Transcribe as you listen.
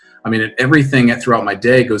I mean, everything throughout my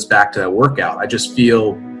day goes back to workout. I just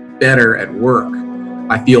feel better at work.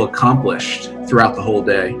 I feel accomplished throughout the whole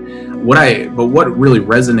day. But what really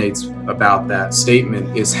resonates about that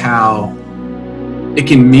statement is how it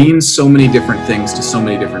can mean so many different things to so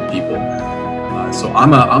many different people. So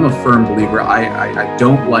I'm a firm believer. I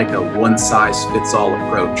don't like a one-size-fits-all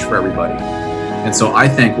approach for everybody. And so I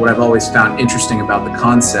think what I've always found interesting about the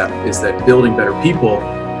concept is that building better people,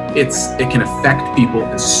 it can affect people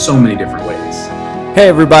in so many different ways. Hey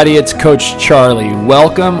everybody, it's Coach Charlie.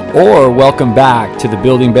 Welcome back to the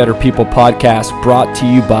Building Better People podcast brought to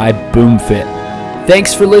you by BoomFit.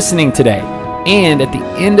 Thanks for listening today. And at the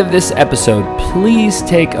end of this episode, please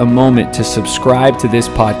take a moment to subscribe to this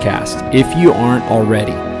podcast if you aren't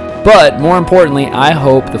already. But more importantly, I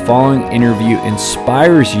hope the following interview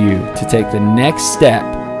inspires you to take the next step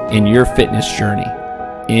in your fitness journey.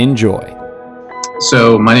 Enjoy.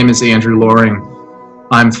 So my name is Andrew Loring.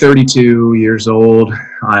 I'm 32 years old.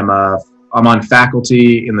 I'm on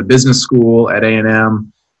faculty in the business school at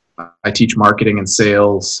A&M. I teach marketing and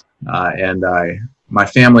sales, my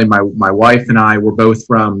family, my wife and I were both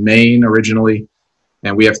from Maine originally,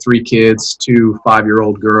 and we have 3 kids, 2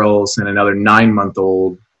 5-year-old girls and another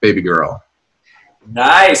 9-month-old baby girl.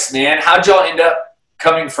 Nice, man. How'd y'all end up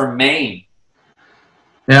coming from Maine?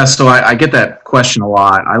 Yeah, so I get that question a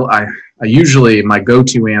lot. I usually, my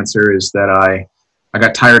go-to answer is that I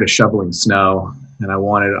got tired of shoveling snow and I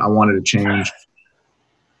wanted to change.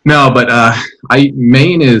 No, but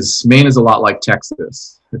Maine is a lot like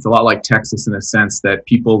Texas. It's a lot like Texas in the sense that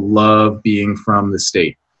people love being from the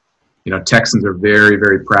state. You know, Texans are very,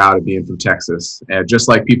 very proud of being from Texas, just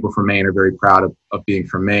like people from Maine are very proud of being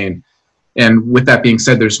from Maine. And with that being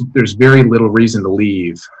said, there's very little reason to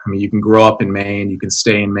leave. I mean, you can grow up in Maine, you can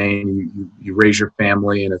stay in Maine, you raise your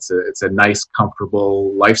family, and it's a nice,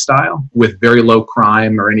 comfortable lifestyle with very low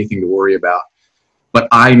crime or anything to worry about. But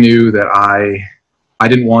I knew that I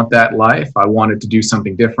didn't want that life. I wanted to do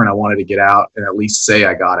something different. I wanted to get out and at least say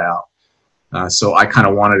I got out. So I kind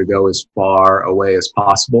of wanted to go as far away as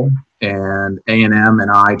possible. And A&M and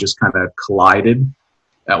I just kind of collided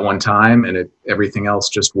at one time, and everything else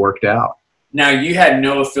just worked out. Now, you had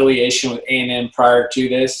no affiliation with A&M prior to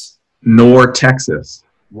this? Nor Texas.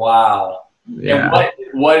 Wow. Yeah.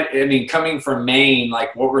 And coming from Maine,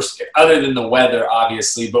 like what were, other than the weather,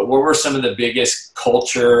 obviously, but what were some of the biggest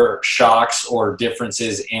culture shocks or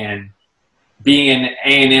differences in being in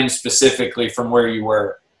A&M specifically from where you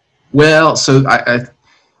were? Well, so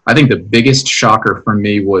I think the biggest shocker for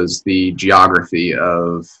me was the geography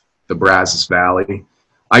of the Brazos Valley.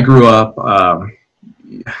 I grew up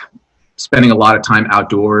spending a lot of time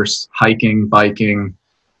outdoors, hiking, biking,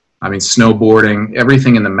 snowboarding,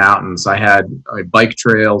 everything in the mountains. I had mountain bike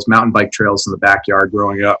trails in the backyard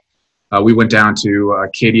growing up. We went down to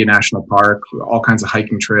Acadia National Park, all kinds of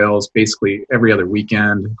hiking trails, basically every other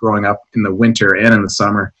weekend growing up in the winter and in the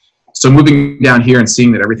summer. So moving down here and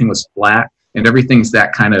seeing that everything was flat and everything's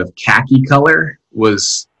that kind of khaki color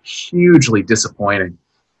was hugely disappointing.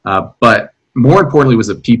 But more importantly was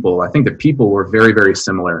the people. I think the people were very, very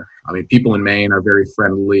similar. I mean, people in Maine are very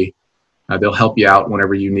friendly. They'll help you out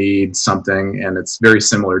whenever you need something, and it's very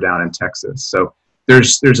similar down in Texas. So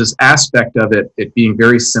there's this aspect of it being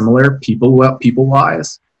very similar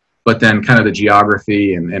people-wise, but then kind of the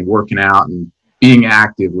geography and working out and being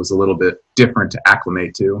active was a little bit different to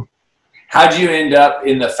acclimate to. How'd you end up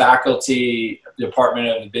in the faculty department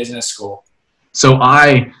of the business school? So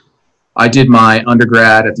I did my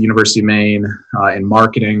undergrad at the University of Maine in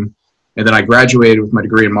marketing. And then I graduated with my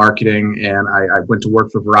degree in marketing, and I went to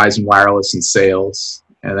work for Verizon Wireless in sales.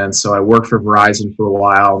 And then so I worked for Verizon for a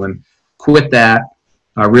while and quit that.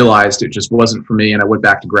 I realized it just wasn't for me, and I went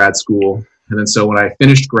back to grad school. And then so when I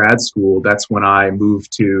finished grad school, that's when I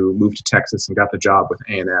moved to Texas and got the job with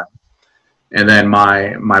A&M. And then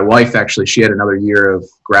my wife, actually, she had another year of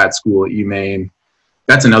grad school at UMaine.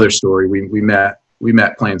 That's another story. We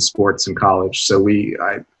met playing sports in college. So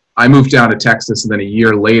I moved down to Texas, and then a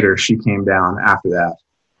year later, she came down after that.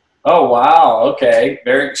 Oh, wow. Okay.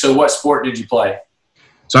 So what sport did you play?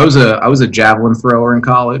 So I was a javelin thrower in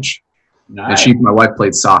college. Nice. And my wife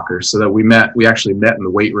played soccer. So that we actually met in the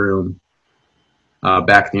weight room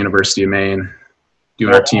back at the University of Maine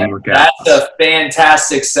doing our team workouts. That's a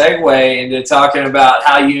fantastic segue into talking about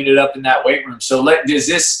how you ended up in that weight room. So does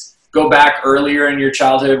this go back earlier in your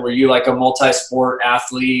childhood? Were you like a multi-sport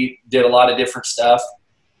athlete, did a lot of different stuff?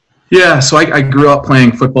 Yeah, so I grew up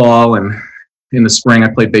playing football, and in the spring I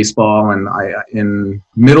played baseball, and in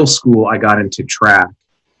middle school I got into track.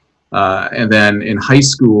 And then in high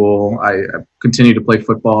school I continued to play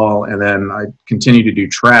football, and then I continued to do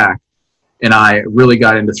track. And I really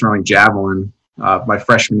got into throwing javelin my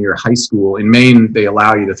freshman year of high school. In Maine, they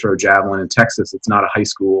allow you to throw javelin. In Texas, it's not a high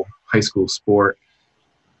school sport.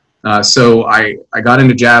 So I got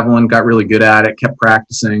into javelin, got really good at it, kept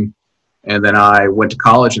practicing, and then I went to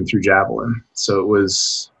college and threw javelin. So it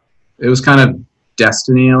was kind of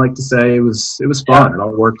destiny, I like to say. It was fun. It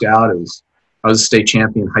all worked out. I was a state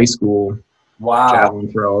champion high school. Wow.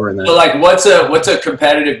 Javelin thrower. And then, so like, what's a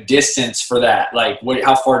competitive distance for that? Like,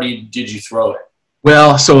 how far did you throw it?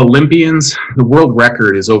 Well, so Olympians, the world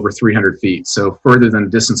record is over 300 feet, so further than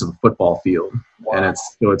the distance of a football field. Wow. And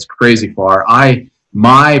it's crazy far.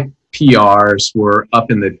 My PRs were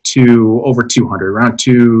up in the over 200, around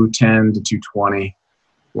 210 to 220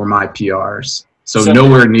 were my PRs. So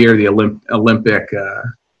nowhere near the Olympic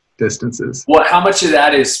distances. Well, how much of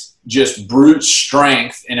that is just brute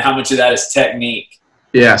strength and how much of that is technique?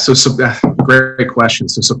 Yeah, so great question.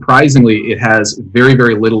 So surprisingly, it has very,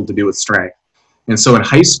 very little to do with strength. And so in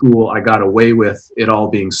high school, I got away with it all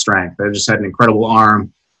being strength. I just had an incredible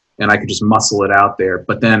arm and I could just muscle it out there.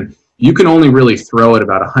 But then you can only really throw it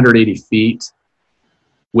about 180 feet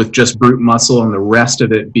with just brute muscle, and the rest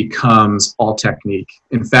of it becomes all technique.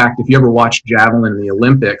 In fact, if you ever watch javelin in the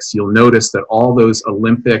Olympics, you'll notice that all those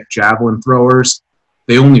Olympic javelin throwers,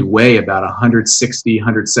 they only weigh about 160,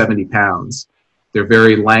 170 pounds. They're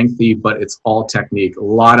very lengthy, but it's all technique, a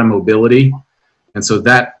lot of mobility. And so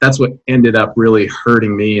that's what ended up really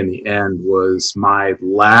hurting me in the end, was my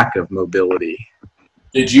lack of mobility.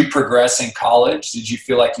 Did you progress in college? Did you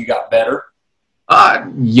feel like you got better?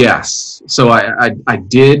 Yes. So I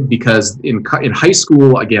did, because in high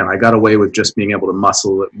school, again, I got away with just being able to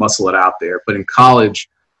muscle it out there. But in college,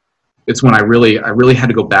 it's when I really had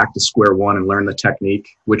to go back to square one and learn the technique,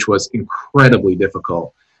 which was incredibly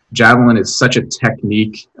difficult. Javelin is such a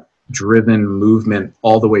technique-driven movement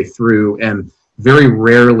all the way through, and very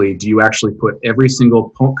rarely do you actually put every single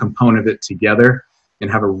component of it together and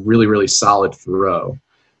have a really, really solid throw.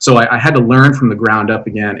 So I had to learn from the ground up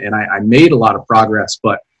again, and I made a lot of progress,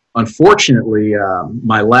 but unfortunately,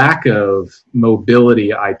 my lack of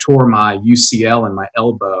mobility, I tore my UCL in my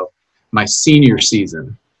elbow my senior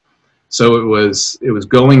season. So it was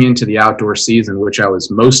going into the outdoor season, which I was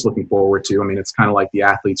most looking forward to. I mean, it's kind of like the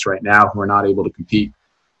athletes right now who are not able to compete.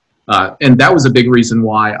 And that was a big reason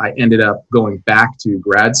why I ended up going back to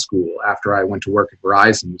grad school after I went to work at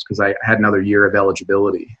Verizon, because I had another year of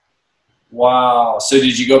eligibility. Wow. So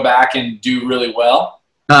did you go back and do really well?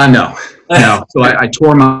 No. So after I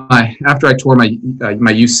tore my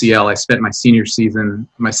UCL, I spent my senior season,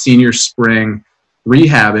 my senior spring,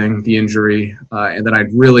 rehabbing the injury. And then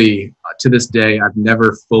I'd really, to this day, I've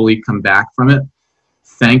never fully come back from it.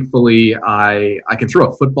 Thankfully, I can throw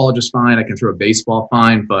a football just fine. I can throw a baseball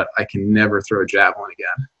fine, but I can never throw a javelin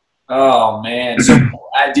again. Oh, man. So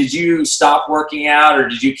did you stop working out, or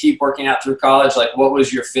did you keep working out through college? Like, what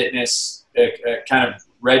was your fitness kind of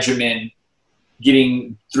regimen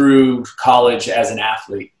getting through college as an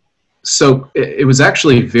athlete? So it was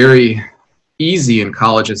actually very easy in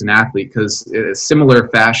college as an athlete, because in a similar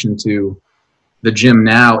fashion to the gym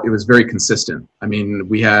now, it was very consistent. I mean,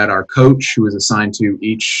 we had our coach who was assigned to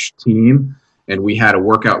each team, and we had a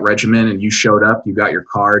workout regimen, and you showed up, you got your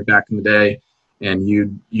card back in the day, and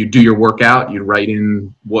you do your workout, you'd write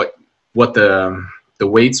in what the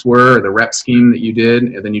weights were, or the rep scheme that you did,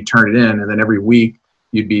 and then you turn it in, and then every week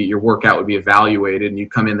your workout would be evaluated, and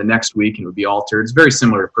you'd come in the next week and it would be altered. It's very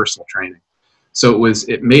similar to personal training. So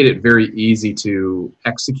it made it very easy to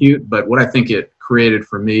execute, but what I think it created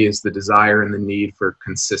for me is the desire and the need for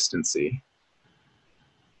consistency.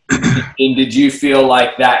 And did you feel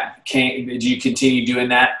like did you continue doing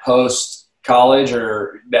that post college,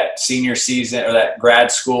 or that senior season, or that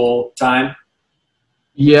grad school time?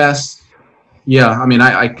 Yes. Yeah. I mean,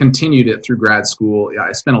 I continued it through grad school.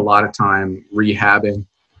 I spent a lot of time rehabbing,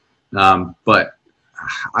 but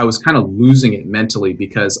I was kind of losing it mentally,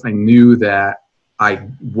 because I knew that I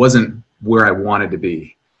wasn't where I wanted to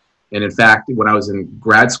be. And in fact, when I was in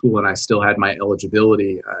grad school and I still had my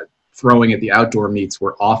eligibility, throwing at the outdoor meets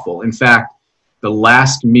were awful. In fact, the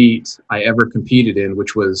last meet I ever competed in,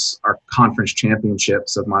 which was our conference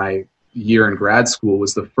championships of my year in grad school,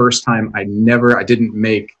 was the first time I didn't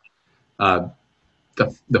make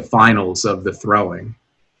the finals of the throwing.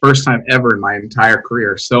 First time ever in my entire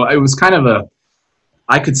career. So it was kind of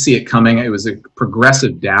I could see it coming. It was a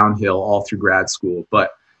progressive downhill all through grad school,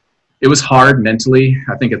 but it was hard mentally.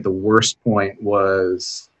 I think at the worst point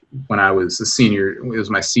was when I was a senior. It was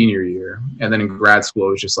my senior year. And then in grad school,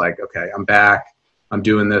 it was just like, okay, I'm back. I'm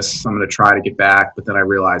doing this. I'm going to try to get back. But then I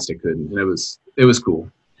realized I couldn't. And it was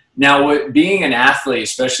cool. Now, being an athlete,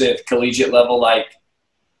 especially at the collegiate level, like,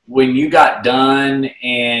 when you got done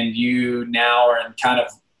and you now are in kind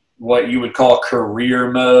of what you would call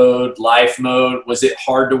career mode, life mode, was it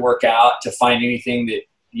hard to work out, to find anything that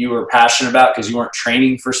you were passionate about because you weren't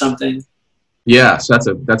training for something? Yeah, so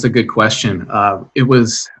that's a good question. It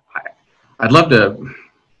was, I'd love to,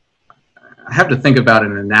 I have to think about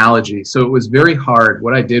an analogy. So it was very hard.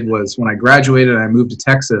 What I did was when I graduated and I moved to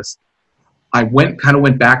Texas, I went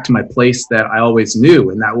back to my place that I always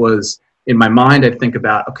knew. And that was, in my mind, I'd think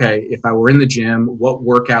about, okay, if I were in the gym, what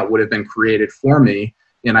workout would have been created for me?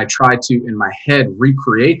 And I tried to, in my head,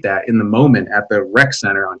 recreate that in the moment at the rec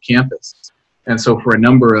center on campus. And so for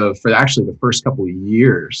actually the first couple of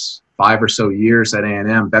years, 5 or so years at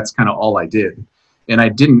A&M, that's kind of all I did. And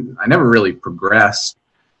I never really progressed.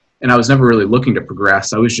 And I was never really looking to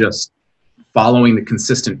progress. I was just following the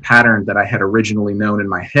consistent pattern that I had originally known in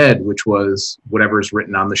my head, which was whatever's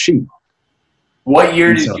written on the sheet. What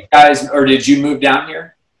year did you move down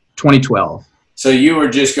here? 2012. So you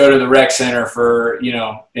would just go to the rec center for,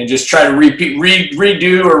 and just try to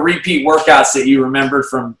redo or repeat workouts that you remembered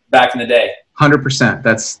from back in the day. 100%.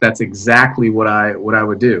 That's exactly what I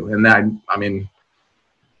would do. And that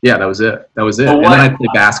was it. And then I play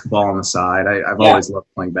basketball on the side. I've always loved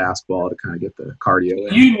playing basketball to kind of get the cardio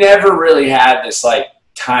in. You never really had this like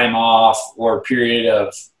time off or period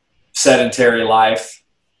of sedentary life?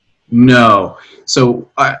 No. So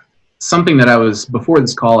something that before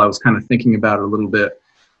this call, I was kind of thinking about it a little bit.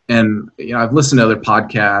 And, I've listened to other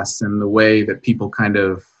podcasts and the way that people kind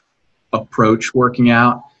of approach working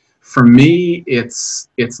out. For me, it's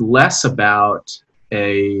less about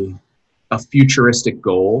a futuristic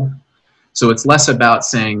goal. So it's less about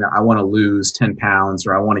saying that I want to lose 10 pounds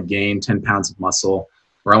or I want to gain 10 pounds of muscle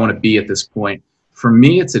or I want to be at this point. For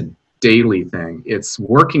me, it's a daily thing. It's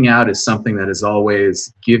working out is something that has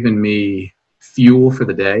always given me fuel for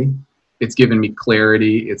the day. It's given me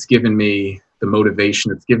clarity. It's given me the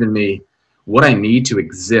motivation. It's given me what I need to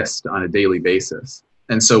exist on a daily basis.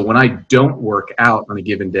 And so when I don't work out on a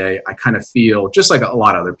given day, I kind of feel just like a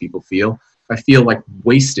lot of other people feel. I feel like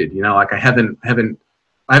wasted, like I haven't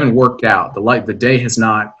worked out. The day has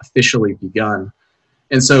not officially begun.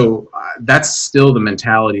 And so that's still the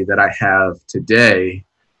mentality that I have today,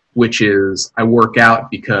 which is I work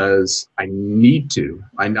out because I need to.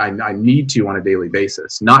 I need to on a daily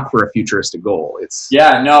basis, not for a futuristic goal.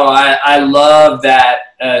 I love that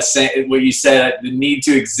what you said, the need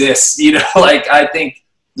to exist. Like I think,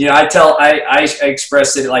 I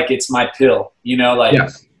express it like it's my pill.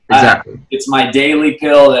 Yes, exactly. It's my daily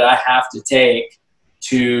pill that I have to take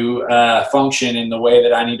to function in the way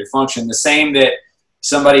that I need to function. The same that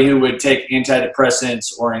somebody who would take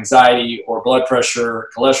antidepressants or anxiety or blood pressure,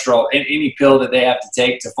 cholesterol, and any pill that they have to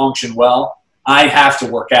take to function well, I have to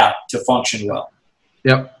work out to function well.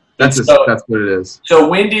 Yep. That's what it is. So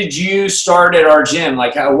when did you start at our gym?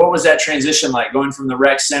 Like what was that transition like going from the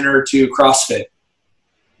rec center to CrossFit?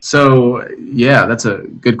 So yeah, that's a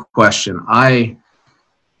good question.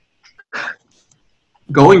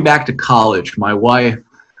 Going back to college, my wife,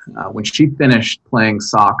 when she finished playing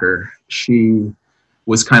soccer, she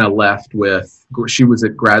was kind of left with, she was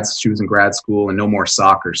in grad school and no more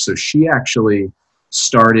soccer. So she actually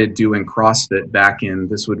started doing CrossFit back in,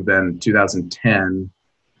 this would have been 2010,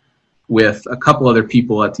 with a couple other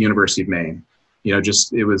people at the University of Maine. I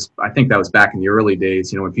think that was back in the early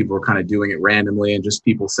days, when people were kind of doing it randomly and just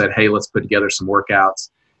people said, hey, let's put together some workouts.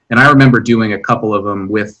 And I remember doing a couple of them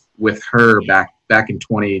with her back in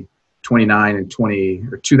 2009 and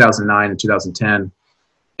 2009 and 2010.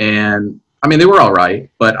 And I mean, they were all right,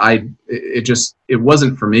 but it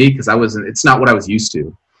wasn't for me because it's not what I was used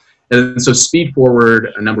to. And so speed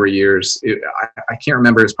forward a number of years, I can't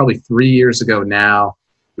remember, it was probably 3 years ago now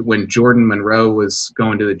when Jordan Monroe was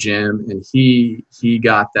going to the gym and he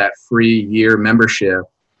got that free year membership.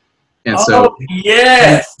 And so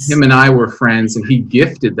yes, him and I were friends and he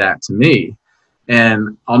gifted that to me.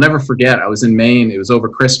 And I'll never forget, I was in Maine, it was over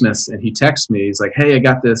Christmas, and he texted me, he's like, hey, I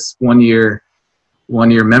got this one year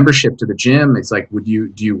membership to the gym. He's like,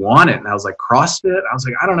 do you want it? And I was like, CrossFit? I was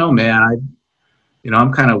like, I don't know, man.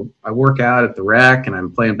 I work out at the rec and I'm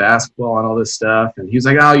playing basketball and all this stuff. And he was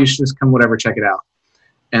like, oh, you should just come, whatever, check it out.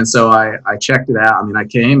 And so I checked it out. I mean, I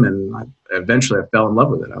came and eventually I fell in love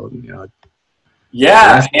with it.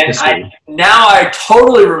 Yeah, and I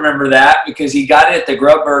totally remember that because he got it at the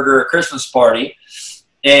Grub Burger Christmas party.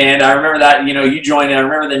 And I remember that, you joined. And I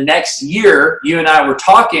remember the next year, you and I were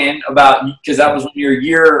talking about, because that was when your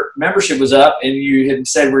year membership was up, and you had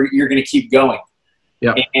said you're going to keep going.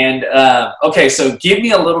 Yeah. And, okay, so give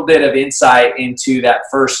me a little bit of insight into that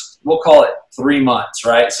first, we'll call it 3 months,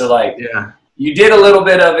 right? So you did a little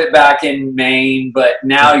bit of it back in Maine, but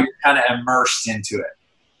now you're kind of immersed into it.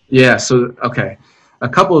 Yeah. So, okay. A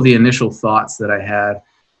couple of the initial thoughts that I had.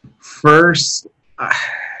 First,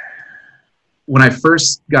 when I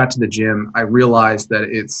first got to the gym, I realized that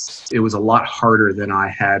it was a lot harder than I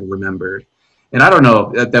had remembered. And I don't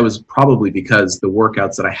know, that was probably because the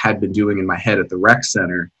workouts that I had been doing in my head at the rec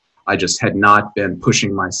center, I just had not been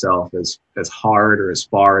pushing myself as hard or as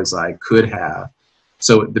far as I could have.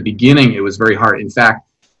 So at the beginning, it was very hard. In fact,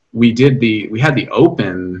 we had the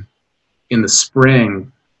open in the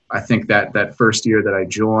spring, I think that first year that I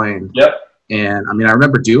joined. Yep. And I mean, I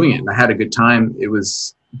remember doing it and I had a good time.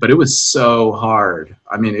 But it was so hard.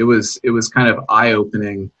 I mean, it was kind of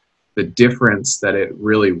eye-opening, the difference that it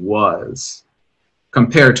really was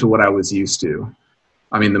compared to what I was used to.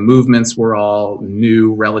 I mean, the movements were all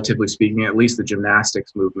new, relatively speaking, at least the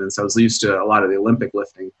gymnastics movements. I was used to a lot of the Olympic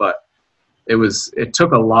lifting, but it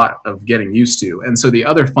took a lot of getting used to. And so the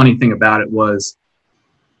other funny thing about it was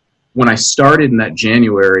when I started in that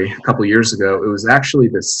January a couple of years ago, it was actually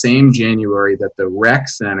the same January that the rec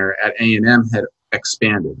center at A&M had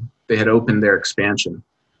expanded. They had opened their expansion.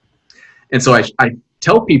 And so I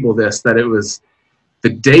tell people this, that it was the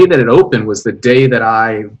day that it opened was the day that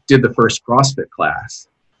I did the first CrossFit class.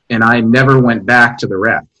 And I never went back to the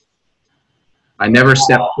rec. I never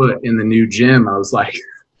stepped foot in the new gym. I was like,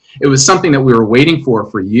 it was something that we were waiting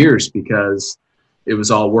for years because it was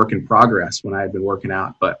all work in progress when I had been working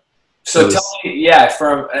out. But so tell me,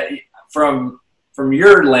 from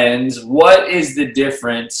your lens, what is the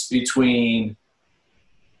difference between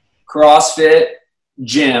CrossFit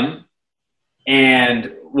gym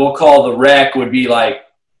and we'll call the rec would be like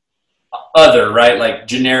other, right? Like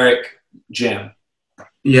generic gym.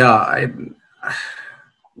 Yeah.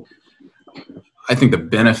 I think the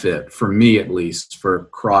benefit for me, at least for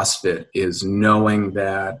CrossFit, is knowing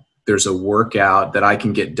that there's a workout that I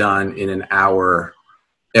can get done in an hour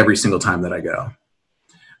every single time that I go.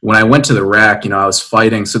 When I went to the rec, I was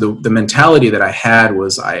fighting. So the mentality that I had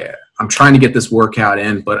was I'm trying to get this workout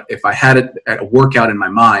in, but if I had it at a workout in my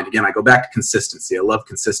mind, again, I go back to consistency. I love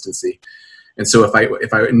consistency. And so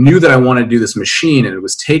if I knew that I wanted to do this machine and it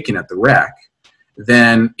was taken at the rec,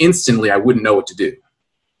 then instantly I wouldn't know what to do.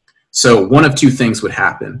 So one of two things would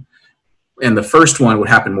happen. And the first one would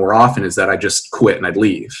happen more often is that I just quit and I'd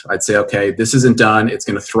leave. I'd say, okay, this isn't done. It's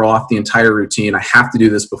going to throw off the entire routine. I have to do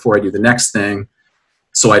this before I do the next thing.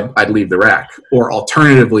 So I'd leave the rec. Or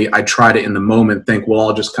alternatively, I'd try to, in the moment, think, well,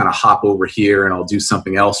 I'll just kind of hop over here and I'll do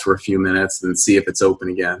something else for a few minutes and see if it's open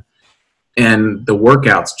again. And the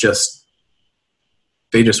workouts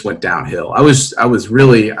they just went downhill. I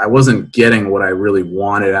wasn't getting what I really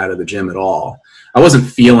wanted out of the gym at all. I wasn't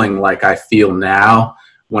feeling like I feel now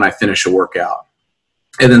when I finish a workout.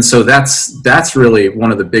 And then so that's really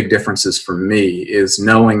one of the big differences for me, is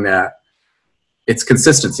knowing that it's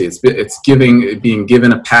consistency. It's being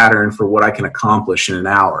given a pattern for what I can accomplish in an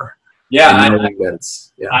hour. Yeah.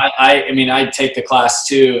 I mean, I take the class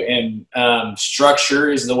too, and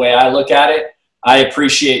structure is the way I look at it. I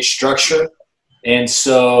appreciate structure. And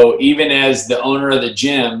so even as the owner of the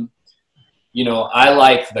gym, I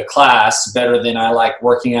like the class better than I like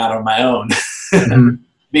working out on my own. Mm-hmm.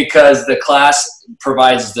 Because the class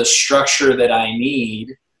provides the structure that I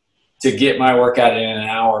need to get my workout in an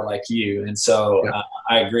hour like you. And so yeah.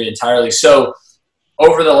 I agree entirely. So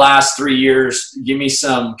over the last 3 years, give me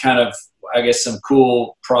some kind of, I guess, some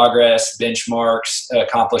cool progress, benchmarks,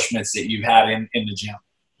 accomplishments that you've had in the gym.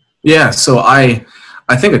 Yeah. So I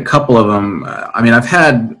think a couple of them, I mean,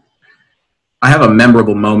 I have a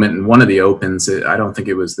memorable moment in one of the opens. I don't think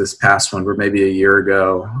it was this past one, but maybe a year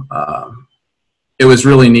ago. It was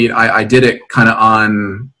really neat. I did it kind of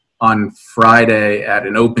on Friday at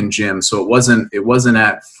an open gym, so it wasn't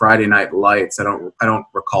at Friday Night Lights. I don't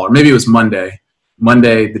recall, or maybe it was Monday,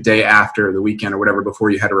 the day after the weekend or whatever,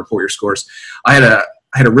 before you had to report your scores. I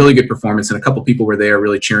had a really good performance, and a couple people were there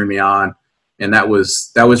really cheering me on, and that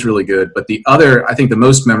was really good. But I think the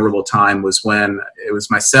most memorable time was when it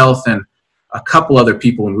was myself and a couple other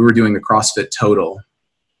people, and we were doing the CrossFit Total.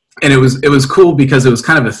 And it was cool because it was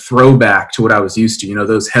kind of a throwback to what I was used to,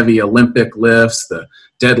 those heavy Olympic lifts, the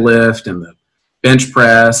deadlift and the bench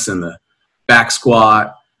press and the back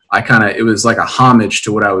squat. It was like a homage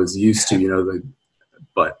to what I was used to,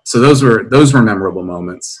 so those were memorable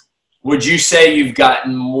moments. Would you say you've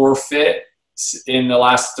gotten more fit in the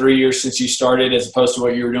last 3 years since you started as opposed to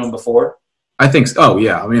what you were doing before? I think so. Oh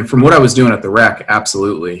yeah. I mean, from what I was doing at the rec,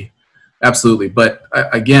 absolutely. Absolutely. But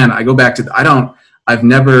again, I go back to, I've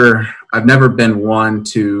never been one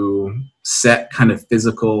to set kind of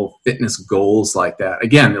physical fitness goals like that.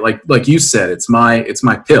 Again, like you said, it's my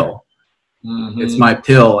pill. It's my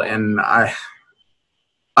pill. And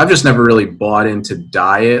I've just never really bought into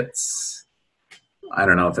diets. I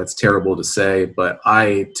don't know if that's terrible to say, but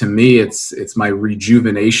to me, it's my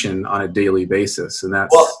rejuvenation on a daily basis. And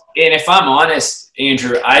that's, well, and if I'm honest,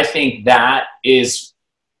 Andrew, I think that is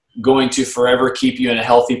going to forever keep you in a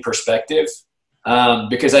healthy perspective.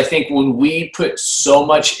 Because I think when we put so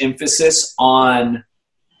much emphasis on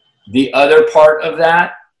the other part of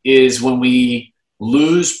that is when we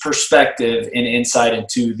lose perspective and insight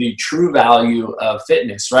into the true value of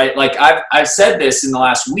fitness, right? Like I've said this in the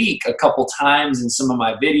last week a couple times in some of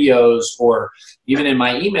my videos or even in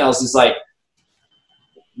my emails, is like,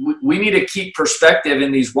 we need to keep perspective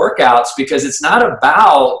in these workouts, because it's not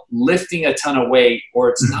about lifting a ton of weight, or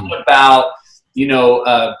it's not about,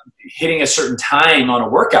 hitting a certain time on a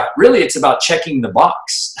workout. Really, it's about checking the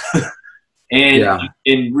box.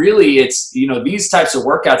 And really it's, these types of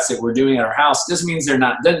workouts that we're doing at our house doesn't mean they're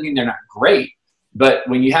not great. But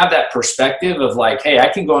when you have that perspective of like, hey, I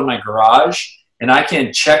can go in my garage and I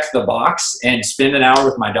can check the box and spend an hour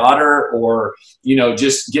with my daughter, or,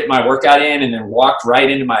 just get my workout in and then walk right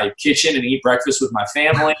into my kitchen and eat breakfast with my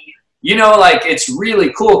family. Like, it's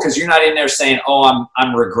really cool because you're not in there saying, oh,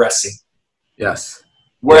 I'm regressing. Yes.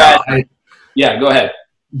 Whereas, go ahead.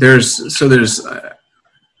 There's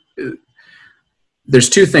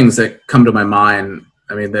two things that come to my mind.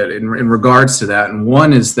 I mean, that in regards to that. And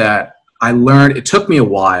one is that I learned, it took me a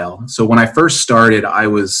while. So when I first started, I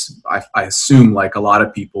assume like a lot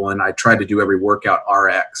of people, and I tried to do every workout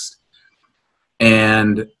RX.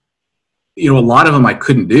 And, a lot of them I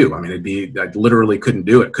couldn't do. I mean, I literally couldn't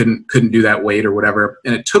do it. Couldn't do that weight or whatever.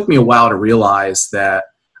 And it took me a while to realize that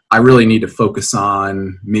I really need to focus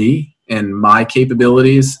on me and my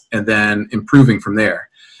capabilities and then improving from there.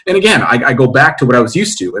 And again, I go back to what I was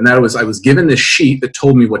used to, and that was I was given this sheet that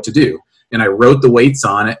told me what to do, and I wrote the weights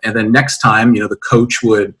on it. And then next time, the coach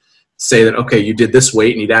would say that, okay, you did this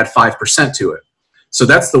weight, and he'd add 5% to it. So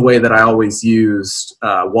that's the way that I always used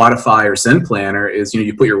Wodify or Zen Planner is,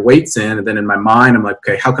 you put your weights in, and then in my mind, I'm like,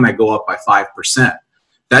 okay, how can I go up by 5%?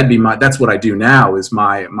 That's what I do now is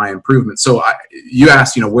my improvement. So you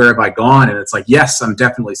asked, where have I gone? And it's like, yes, I'm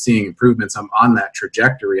definitely seeing improvements. I'm on that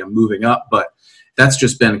trajectory. I'm moving up, but that's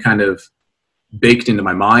just been kind of baked into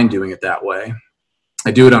my mind doing it that way.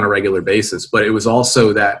 I do it on a regular basis, but it was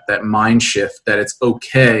also that mind shift that it's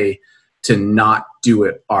okay to not do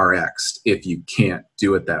it RX if you can't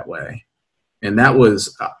do it that way. And that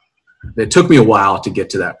was, it took me a while to get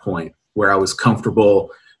to that point where I was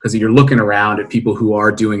comfortable, because you're looking around at people who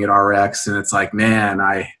are doing it RX and it's like, man,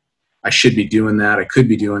 I should be doing that. I could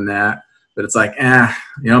be doing that. But it's like,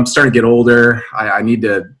 I'm starting to get older. I need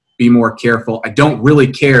to be more careful. I don't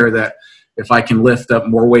really care that if I can lift up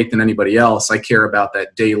more weight than anybody else. I care about the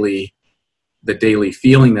daily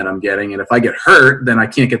feeling that I'm getting. And if I get hurt, then I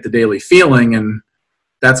can't get the daily feeling. And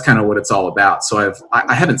that's kind of what it's all about. So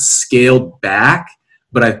I haven't scaled back,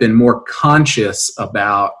 but I've been more conscious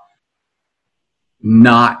about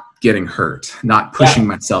not getting hurt, not pushing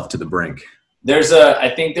myself to the brink.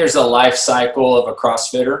 I think there's a life cycle of a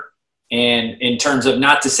CrossFitter. And in terms of,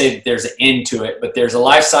 not to say that there's an end to it, but there's a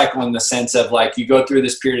life cycle in the sense of like, you go through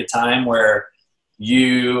this period of time where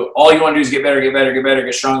all you want to do is get better,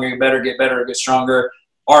 get stronger, get better, get stronger,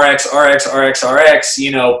 RX, PR.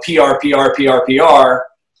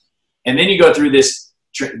 And then you go through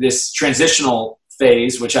this transitional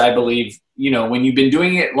phase, which I believe, when you've been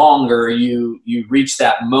doing it longer, you reach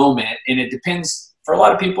that moment. And it depends for a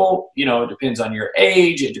lot of people, it depends on your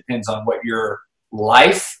age. It depends on what your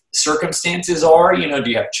life circumstances are. Do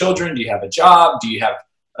you have children? Do you have a job? Do you have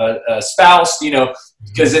a spouse?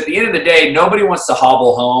 Because at the end of the day, nobody wants to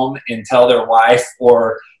hobble home and tell their wife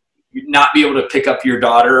or not be able to pick up your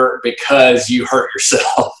daughter because you hurt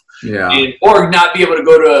yourself. Yeah. Or not be able to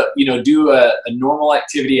go to, do a normal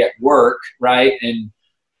activity at work, right? And,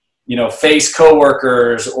 face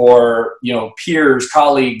coworkers or, peers,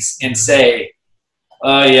 colleagues and say,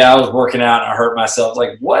 oh yeah, I was working out and I hurt myself.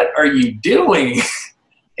 Like, what are you doing?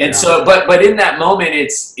 And so, but in that moment,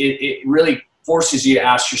 it really forces you to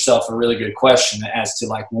ask yourself a really good question as to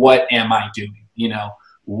like, what am I doing?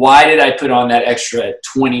 Why did I put on that extra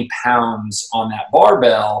 20 pounds on that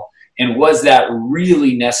barbell? And was that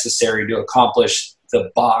really necessary to accomplish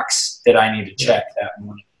the box that I need to check that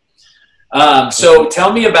morning? So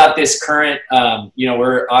tell me about this current,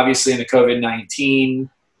 we're obviously in the COVID-19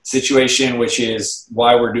 situation, which is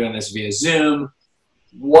why we're doing this via Zoom.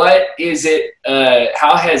 What is it,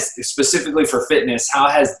 how has, specifically for fitness, how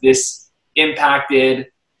has this impacted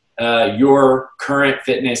your current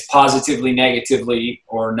fitness positively, negatively,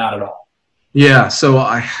 or not at all? Yeah, so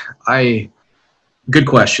I Good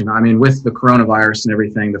question. I mean, with the coronavirus and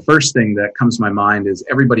everything, the first thing that comes to my mind is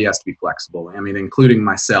everybody has to be flexible. I mean, including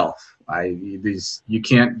myself. You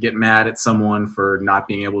can't get mad at someone for not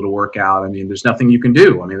being able to work out. I mean, there's nothing you can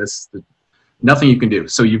do. I mean, nothing you can do.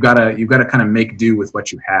 So you've got to kind of make do with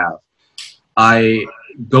what you have.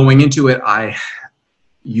 Going into it,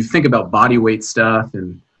 you think about body weight stuff,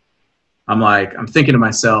 and I'm thinking to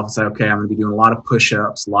myself, it's like, okay, I'm going to be doing a lot of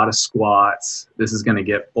push-ups, a lot of squats. This is going to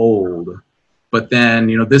get old. But then,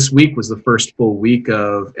 this week was the first full week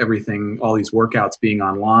of everything, all these workouts being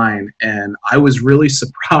online. And I was really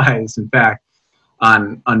surprised. In fact,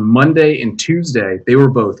 on Monday and Tuesday, they were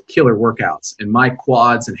both killer workouts. And my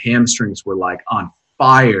quads and hamstrings were like on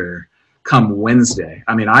fire come Wednesday.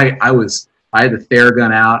 I mean, I had the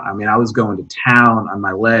Theragun out. I mean, I was going to town on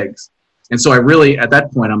my legs. And so at that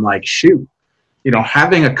point, I'm like, shoot,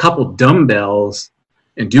 having a couple dumbbells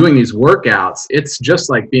and doing these workouts, it's just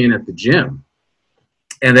like being at the gym.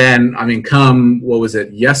 And then,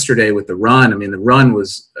 yesterday with the run, the run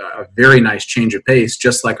was a very nice change of pace,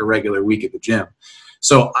 just like a regular week at the gym.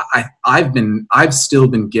 So I've still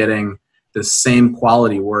been getting the same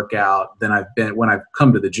quality workout than I've been when I've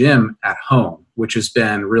come to the gym at home, which has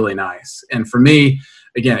been really nice. And for me,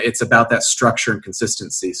 again, it's about that structure and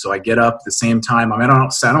consistency. So I get up at the same time. I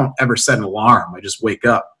don't ever set an alarm. I just wake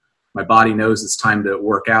up. My body knows it's time to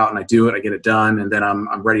work out, and I do it. I get it done, and then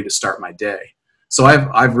I'm ready to start my day. So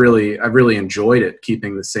I've really enjoyed it,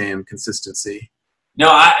 keeping the same consistency. No,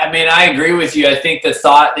 I agree with you. I think the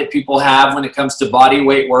thought that people have when it comes to body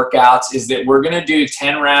weight workouts is that we're going to do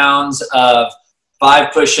 10 rounds of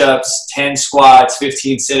 5 push-ups, 10 squats,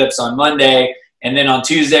 15 sit-ups on Monday. And then on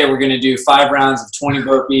Tuesday, we're going to do 5 rounds of 20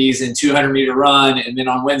 burpees and 200-meter run. And then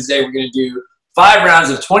on Wednesday, we're going to do 5 rounds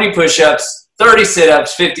of 20 push-ups, 30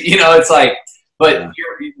 sit-ups, 50, it's like, but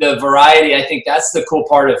the variety, I think that's the cool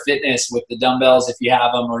part of fitness with the dumbbells, if you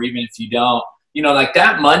have them, or even if you don't. Like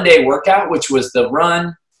that Monday workout, which was the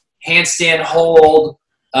run, handstand hold,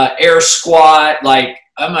 air squat, like,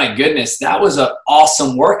 oh my goodness, that was an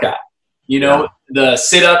awesome workout. The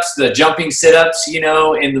sit-ups, the jumping sit-ups, in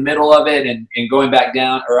the middle of it and going back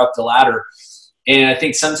down or up the ladder. And I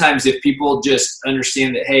think sometimes if people just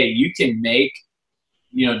understand that, hey, you can make,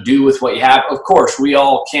 do with what you have. Of course, we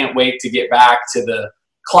all can't wait to get back to the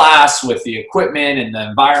class with the equipment and the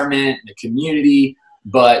environment and the community.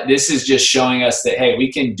 But this is just showing us that, hey,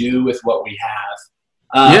 we can do with what we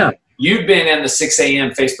have. You've been in the 6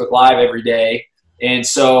 a.m. Facebook Live every day. And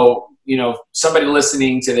so, somebody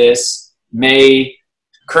listening to this may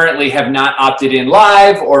currently have not opted in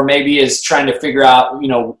live, or maybe is trying to figure out,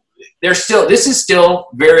 this is still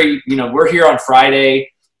very, we're here on Friday.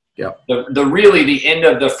 Yeah. The end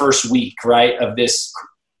of the first week, right, of this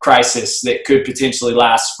crisis that could potentially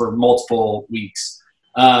last for multiple weeks.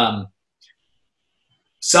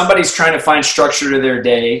 Somebody's trying to find structure to their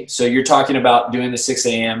day. So you're talking about doing the 6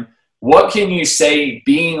 a.m. What can you say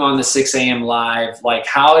being on the 6 a.m. live, like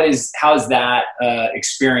how is that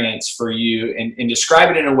experience for you, and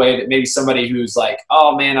describe it in a way that maybe somebody who's like,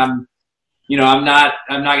 oh man, I'm not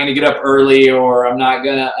going to get up early, or I'm not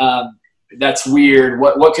going to, that's weird.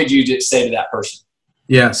 What could you just say to that person?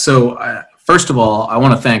 Yeah. So first of all, I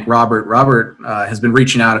want to thank Robert. Robert has been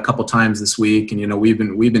reaching out a couple times this week, and we've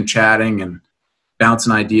been chatting and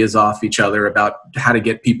bouncing ideas off each other about how to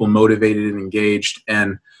get people motivated and engaged.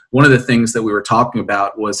 And one of the things that we were talking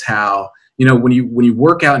about was how, when you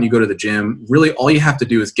work out and you go to the gym, really all you have to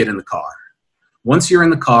do is get in the car. Once you're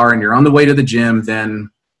in the car and you're on the way to the gym, then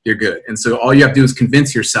you're good. And so all you have to do is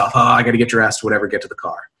convince yourself, I got to get your ass to whatever, get to the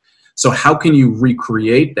car. So how can you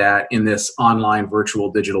recreate that in this online, virtual,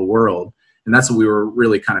 digital world? And that's what we were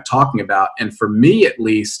really kind of talking about. And for me, at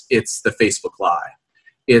least, it's the Facebook Live.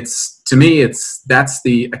 That's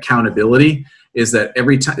the accountability, is that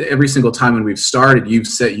every single time when we've started,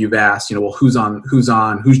 you've asked, well,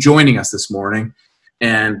 who's joining us this morning?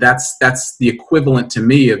 And that's the equivalent to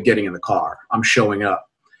me of getting in the car. I'm showing up.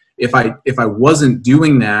 If I wasn't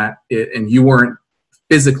doing that, and you weren't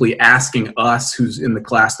physically asking us who's in the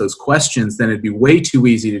class those questions, then it'd be way too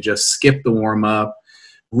easy to just skip the warm up,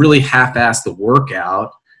 really half-ass the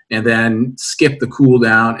workout, and then skip the cool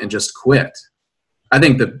down and just quit. I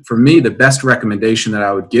think that for me, the best recommendation that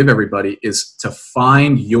I would give everybody is to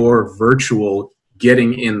find your virtual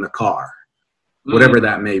getting in the car, whatever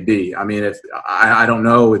that may be. I mean, I don't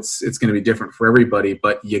know, it's going to be different for everybody,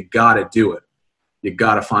 but you got to do it. You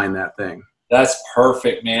got to find that thing. That's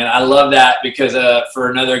perfect, man. I love that, because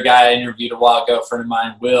for another guy I interviewed a while ago, a friend of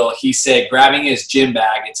mine, Will, he said grabbing his gym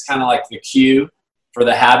bag, it's kind of like the cue for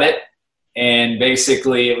the habit. And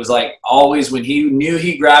basically it was like always when he knew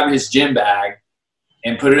he grabbed his gym bag,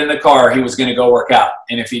 and put it in the car, he was going to go work out.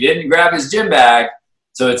 And if he didn't grab his gym bag,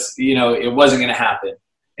 so it's, it wasn't going to happen.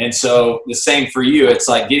 And so the same for you. It's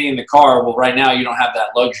like getting in the car. Well, right now you don't have that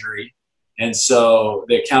luxury. And so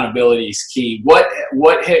the accountability is key. What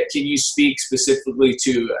can you speak specifically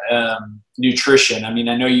to nutrition? I mean,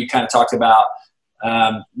 I know you kind of talked about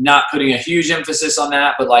not putting a huge emphasis on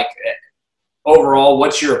that, but like overall,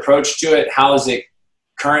 what's your approach to it? How is it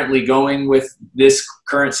currently going with this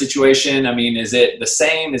current situation? I mean, is it the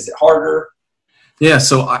same? Is it harder? Yeah.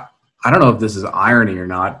 So I don't know if this is irony or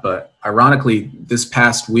not, but ironically, this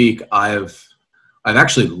past week, I've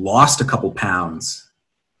actually lost a couple pounds,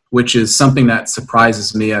 which is something that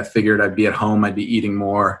surprises me. I figured I'd be at home, I'd be eating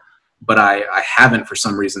more, but I haven't for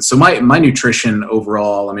some reason. So my nutrition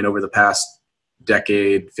overall, I mean, over the past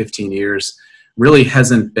decade, 15 years, really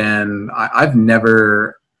hasn't been, I've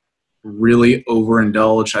never really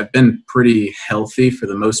overindulged. I've been pretty healthy for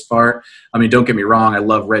the most part. I mean, don't get me wrong, I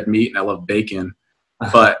love red meat and I love bacon,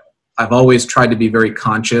 but I've always tried to be very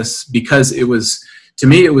conscious because to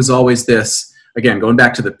me, it was always this, again, going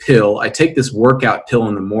back to the pill, I take this workout pill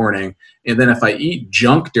in the morning, and then if I eat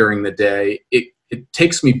junk during the day, it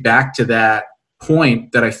takes me back to that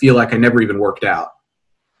point that I feel like I never even worked out.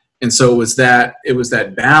 And so it was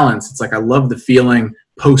that balance. It's like I love the feeling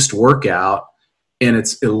post-workout, and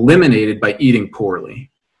it's eliminated by eating poorly.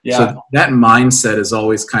 Yeah. So that mindset has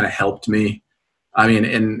always kind of helped me. I mean,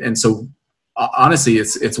 and so honestly,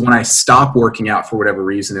 it's when I stop working out for whatever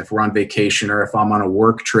reason, if we're on vacation or if I'm on a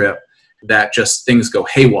work trip, that just things go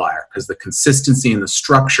haywire because the consistency and the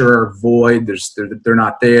structure are void. They're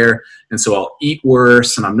not there. And so I'll eat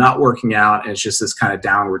worse and I'm not working out. And it's just this kind of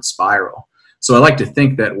downward spiral. So I like to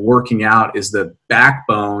think that working out is the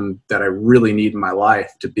backbone that I really need in my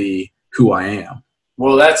life to be who I am.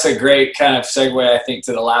 Well, that's a great kind of segue, I think,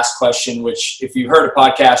 to the last question, which if you've heard a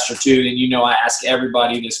podcast or two, then I ask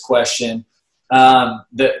everybody this question.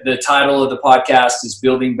 The title of the podcast is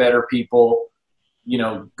Building Better People.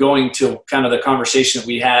 Going to kind of the conversation that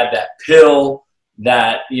we had, that pill,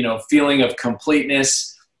 that, feeling of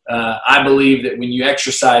completeness. I believe that when you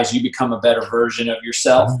exercise, you become a better version of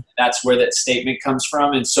yourself. That's where that statement comes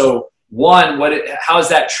from. And so how is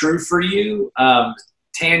that true for you?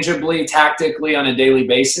 Tangibly, tactically on a daily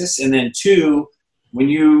basis? And then two, when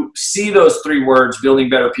you see those three words, building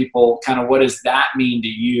better people, kind of what does that mean to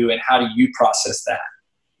you and how do you process that?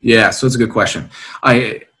 Yeah, so it's a good question.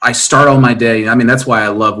 I start all my day. I mean, that's why I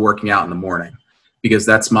love working out in the morning, because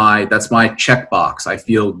that's my checkbox. I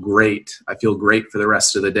feel great. I feel great for the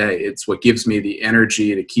rest of the day. It's what gives me the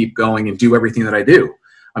energy to keep going and do everything that I do.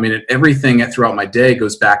 I mean, everything throughout my day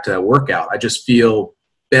goes back to that workout. I just feel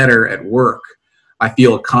better at work. I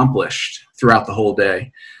feel accomplished throughout the whole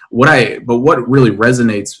day. But what really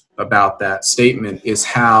resonates about that statement is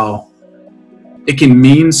how it can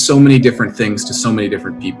mean so many different things to so many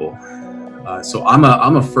different people. So I'm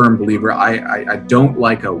a firm believer. I don't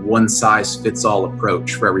like a one-size-fits-all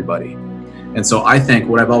approach for everybody. And so I think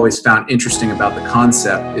what I've always found interesting about the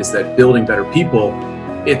concept is that building better people,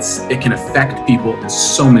 it can affect people in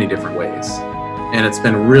so many different ways. And it's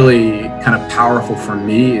been really kind of powerful for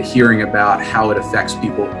me hearing about how it affects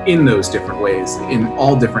people in those different ways, in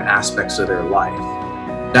all different aspects of their life.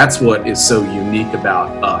 That's what is so unique about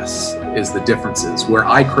us, is the differences. Where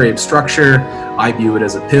I crave structure, I view it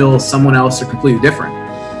as a pill. Someone else are completely different.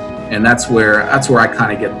 And that's where I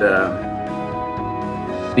kind of get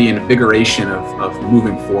the invigoration of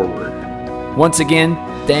moving forward. Once again,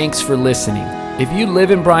 thanks for listening. If you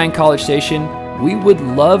live in Bryan College Station, we would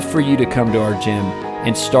love for you to come to our gym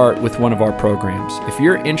and start with one of our programs. If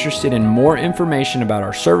you're interested in more information about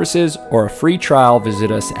our services or a free trial, visit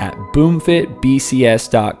us at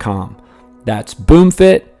boomfitbcs.com. That's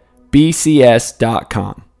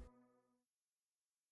boomfitbcs.com.